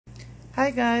Hi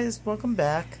guys, welcome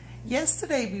back.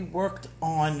 Yesterday we worked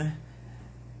on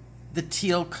the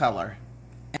teal color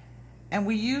and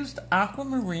we used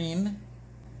aquamarine,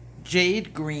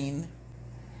 jade green,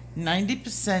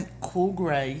 90% cool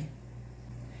gray,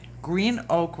 green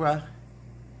ochre,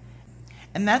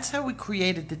 and that's how we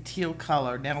created the teal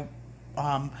color. Now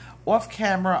off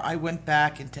camera I went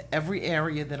back into every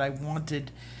area that I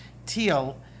wanted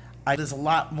teal. There's a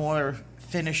lot more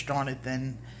finished on it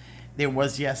than there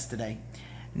was yesterday.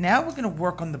 Now we're going to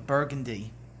work on the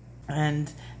burgundy,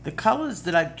 and the colors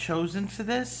that I've chosen for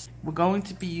this, we're going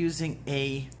to be using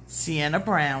a sienna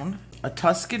brown, a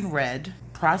Tuscan red,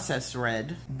 processed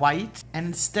red, white, and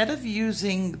instead of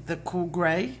using the cool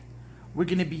gray, we're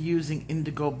going to be using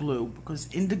indigo blue,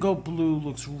 because indigo blue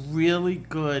looks really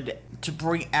good to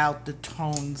bring out the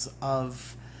tones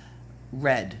of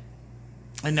red.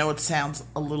 I know it sounds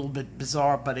a little bit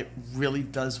bizarre, but it really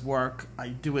does work. I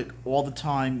do it all the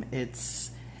time.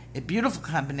 It's a beautiful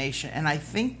combination, and I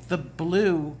think the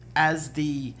blue as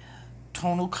the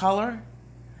tonal color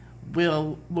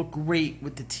will look great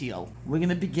with the teal. We're going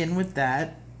to begin with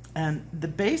that, and the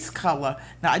base color.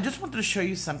 Now I just wanted to show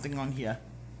you something on here.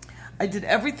 I did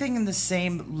everything in the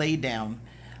same lay down.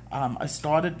 I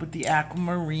started with the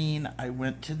aquamarine, I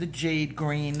went to the jade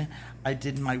green, I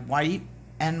did my white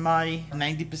and my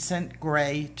 90%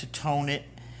 gray to tone it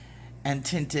and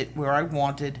tint it where I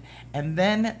wanted, and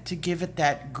then to give it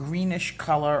that greenish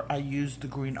color I used the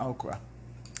green ochre.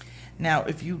 Now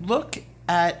if you look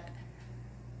at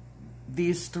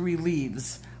these three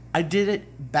leaves, I did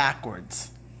it backwards.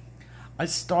 I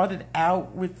started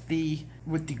out with the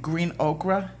green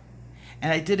ochre,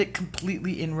 and I did it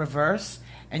completely in reverse,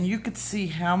 and you could see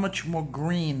how much more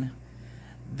green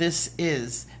this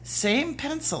is. Same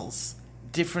pencils,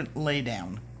 different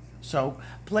laydown. So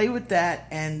play with that,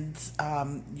 and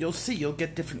you'll see, you'll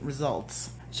get different results.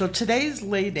 So today's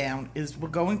laydown is we're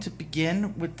going to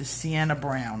begin with the sienna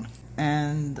brown,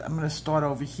 and I'm going to start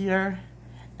over here,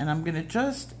 and I'm going to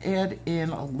just add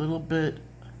in a little bit,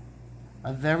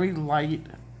 a very light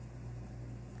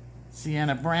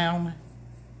sienna brown.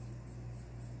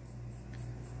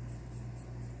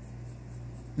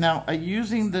 Now I'm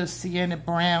using the sienna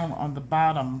brown on the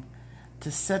bottom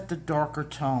to set the darker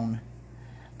tone,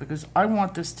 because I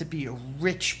want this to be a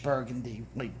rich burgundy,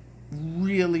 like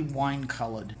really wine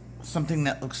colored, something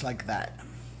that looks like that.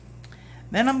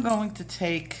 Then I'm going to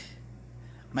take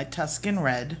my Tuscan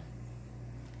red,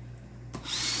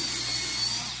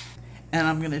 and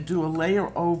I'm going to do a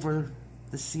layer over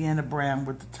the sienna brown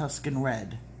with the Tuscan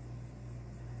red.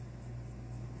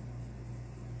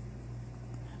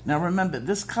 Now remember,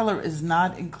 this color is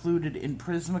not included in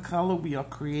Prismacolor. We are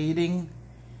creating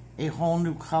a whole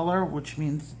new color, which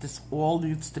means this all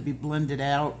needs to be blended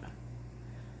out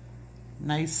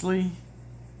nicely.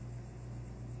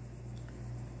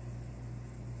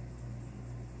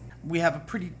 We have a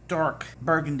pretty dark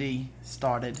burgundy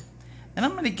started, and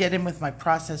I'm going to get in with my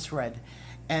processed red.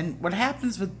 And what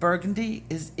happens with burgundy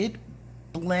is it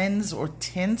blends or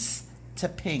tints to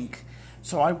pink.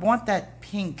 So I want that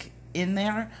pink in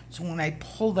there, so when I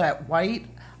pull that white,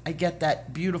 I get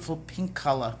that beautiful pink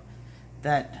color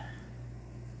that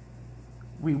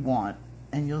we want.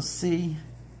 And you'll see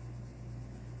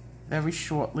very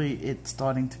shortly it's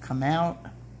starting to come out.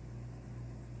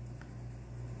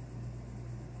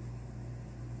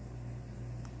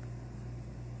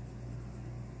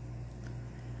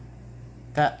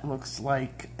 That looks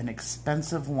like an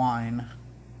expensive wine.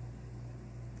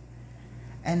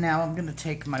 And now I'm going to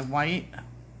take my white,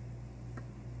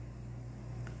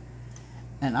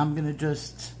 and I'm going to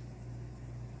just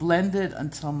blend it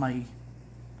until my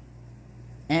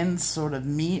ends sort of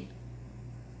meet.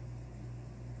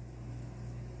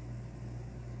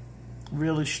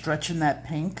 Really stretching that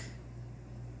pink.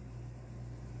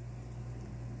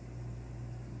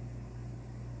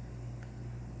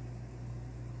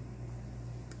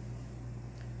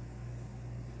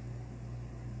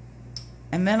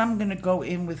 And then I'm going to go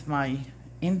in with my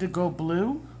indigo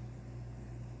blue,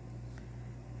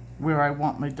 where I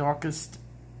want my darkest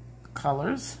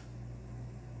colors,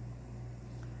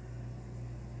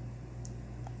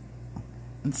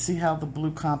 and see how the blue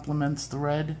complements the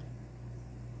red.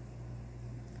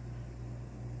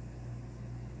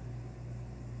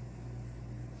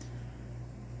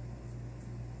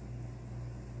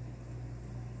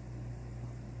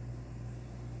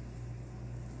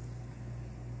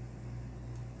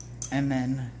 And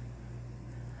then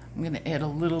I'm going to add a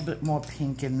little bit more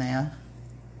pink in there.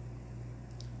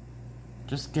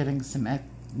 Just getting some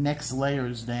next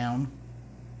layers down.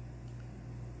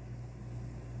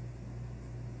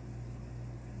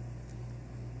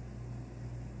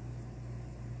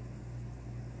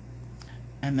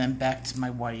 and then back to my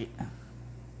white.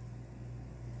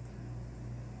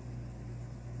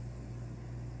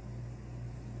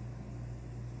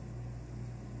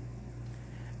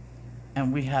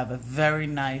 And we have a very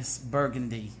nice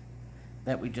burgundy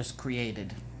that we just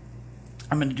created.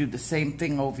 I'm going to do the same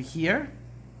thing over here.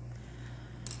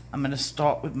 I'm going to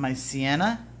start with my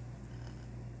sienna.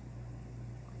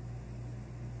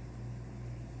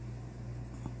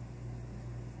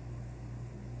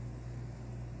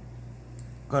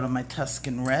 Go to my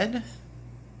Tuscan red.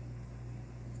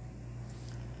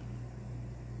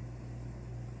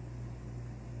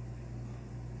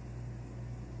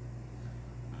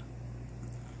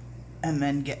 And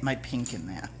then get my pink in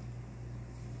there.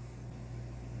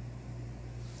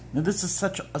 Now this is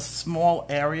such a small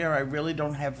area, I really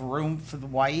don't have room for the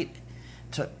white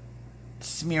to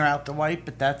smear out the white,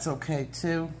 but that's okay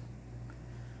too.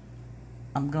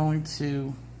 I'm going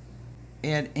to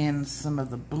add in some of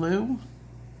the blue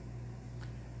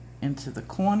into the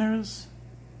corners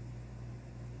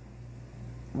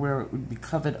where it would be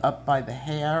covered up by the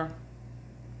hair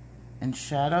and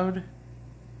shadowed.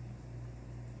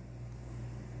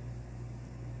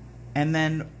 And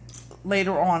then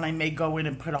later on, I may go in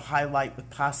and put a highlight with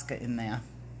Posca in there.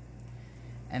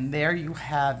 And there you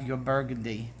have your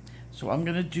burgundy. So I'm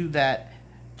going to do that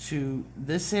to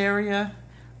this area.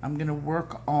 I'm going to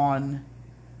work on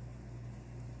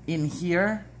in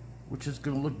here, which is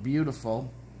going to look beautiful.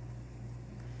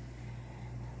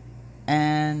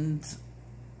 And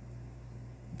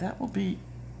that will be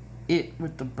it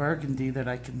with the burgundy that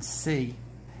I can see.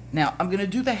 Now, I'm going to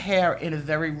do the hair in a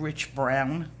very rich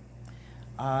brown.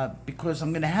 Because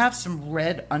I'm going to have some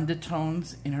red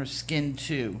undertones in her skin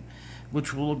too,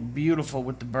 which will look beautiful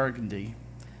with the burgundy.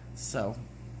 So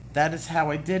that is how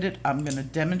I did it. I'm going to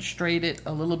demonstrate it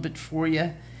a little bit for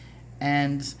you,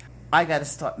 and I got to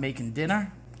start making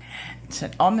dinner.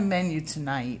 On the menu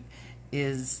tonight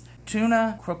is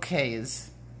tuna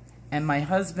croquettes, and my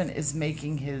husband is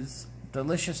making his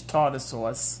delicious tartar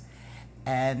sauce,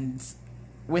 and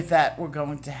with that we're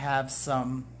going to have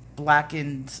some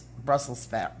blackened Brussels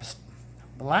sprouts.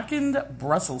 Blackened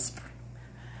Brussels.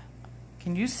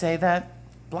 Can you say that?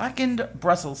 Blackened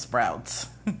Brussels sprouts.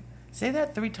 Say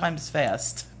that 3 times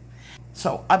fast.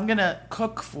 So I'm gonna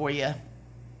cook for you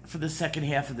for the second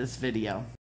half of this video.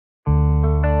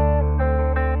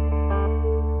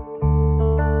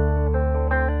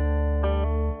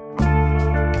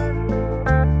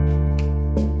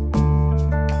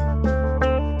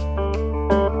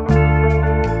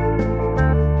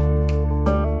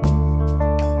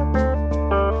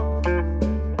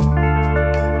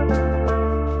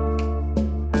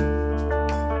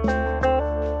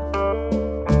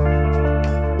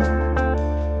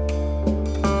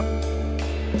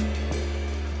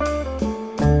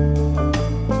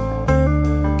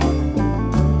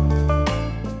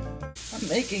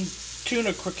 Making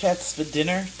tuna croquettes for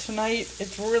dinner tonight.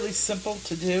 It's really simple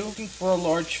to do for a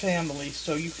large family,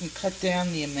 so you can cut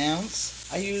down the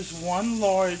amounts. I use 1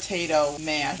 large potato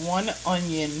mashed, 1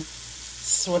 onion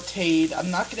sauteed. I'm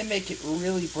not going to make it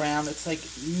really brown. It's like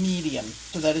medium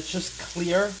so that it's just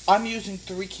clear. I'm using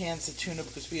 3 cans of tuna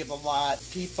because we have a lot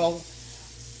of people.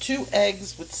 2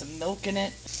 eggs with some milk in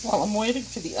it. While I'm waiting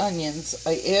for the onions,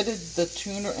 I added the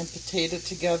tuna and potato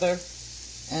together,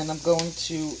 and I'm going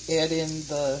to add in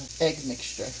the egg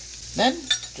mixture. Then,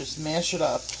 just mash it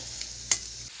up.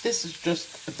 This is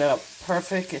just about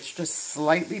perfect. It's just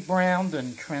slightly browned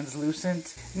and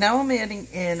translucent. Now I'm adding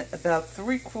in about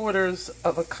 3/4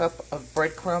 of a cup of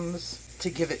breadcrumbs to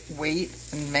give it weight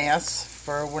and mass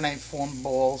for when I form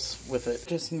balls with it.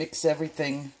 Just mix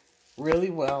everything really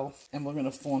well, and we're going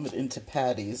to form it into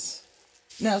patties.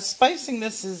 Now, spicing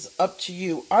this is up to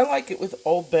you. I like it with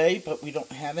Old Bay, but we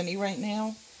don't have any right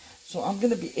now. So I'm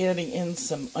going to be adding in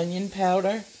some onion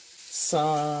powder,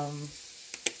 some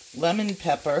lemon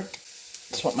pepper.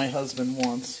 That's what my husband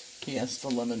wants. He has the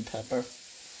lemon pepper.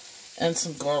 And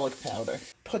some garlic powder.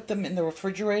 Put them in the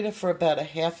refrigerator for about a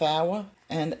half hour,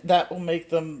 and that will make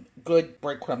them good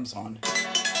breadcrumbs on.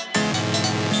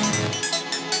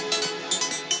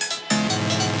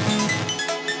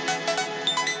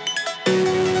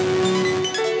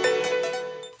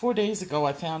 4 days ago,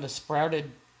 I found a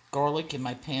sprouted garlic in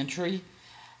my pantry.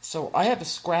 So I have a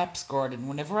scraps garden.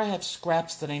 Whenever I have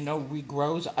scraps that I know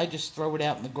regrows, I just throw it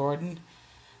out in the garden.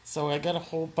 So I got a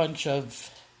whole bunch of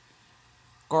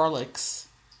garlics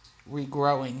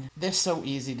regrowing. They're so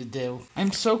easy to do.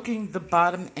 I'm soaking the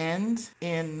bottom end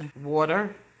in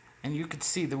water, and you can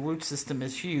see the root system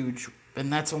is huge,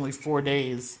 and that's only 4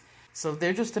 days. So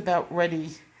they're just about ready,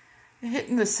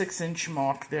 hitting the 6-inch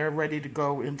mark. They're ready to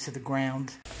go into the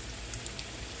ground.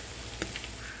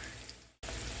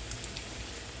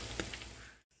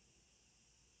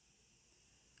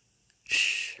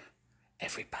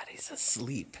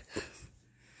 asleep.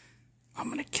 I'm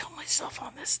gonna kill myself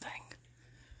on this thing.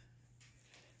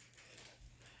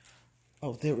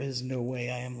 Oh, there is no way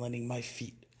I am letting my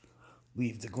feet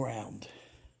leave the ground.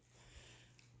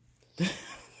 I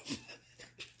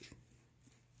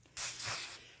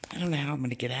don't know how I'm going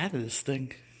to get out of this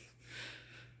thing.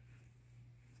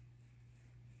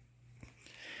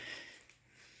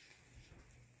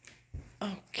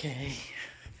 Okay.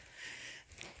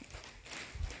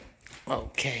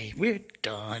 Okay, we're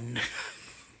done.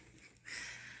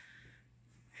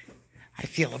 I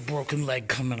feel a broken leg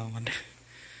coming on.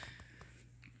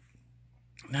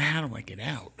 Now, how do I get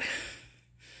out?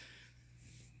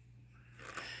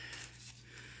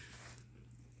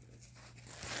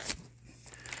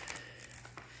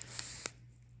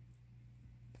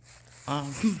 I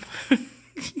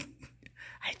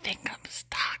think I'm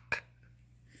stuck.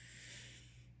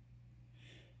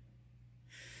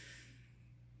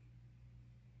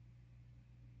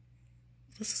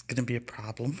 This is gonna be a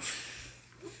problem.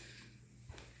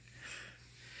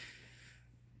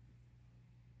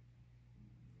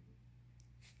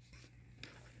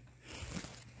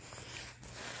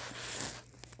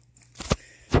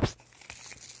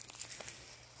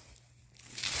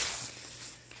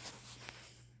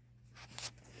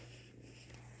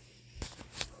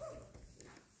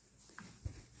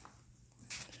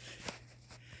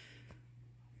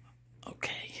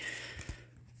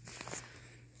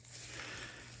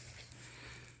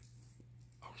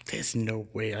 There's no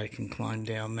way I can climb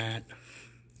down that.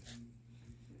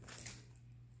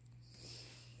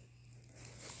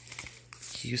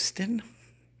 Houston,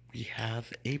 we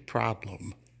have a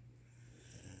problem.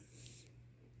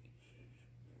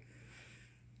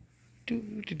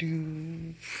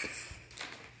 Doo-doo-doo.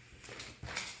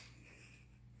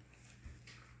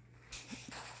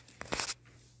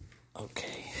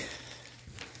 Okay.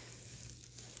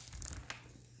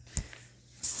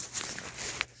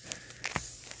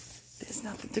 There's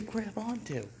nothing to grab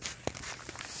onto. Look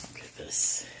at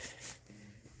this.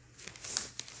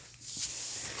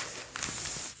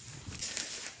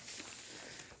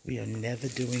 We are never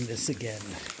doing this again.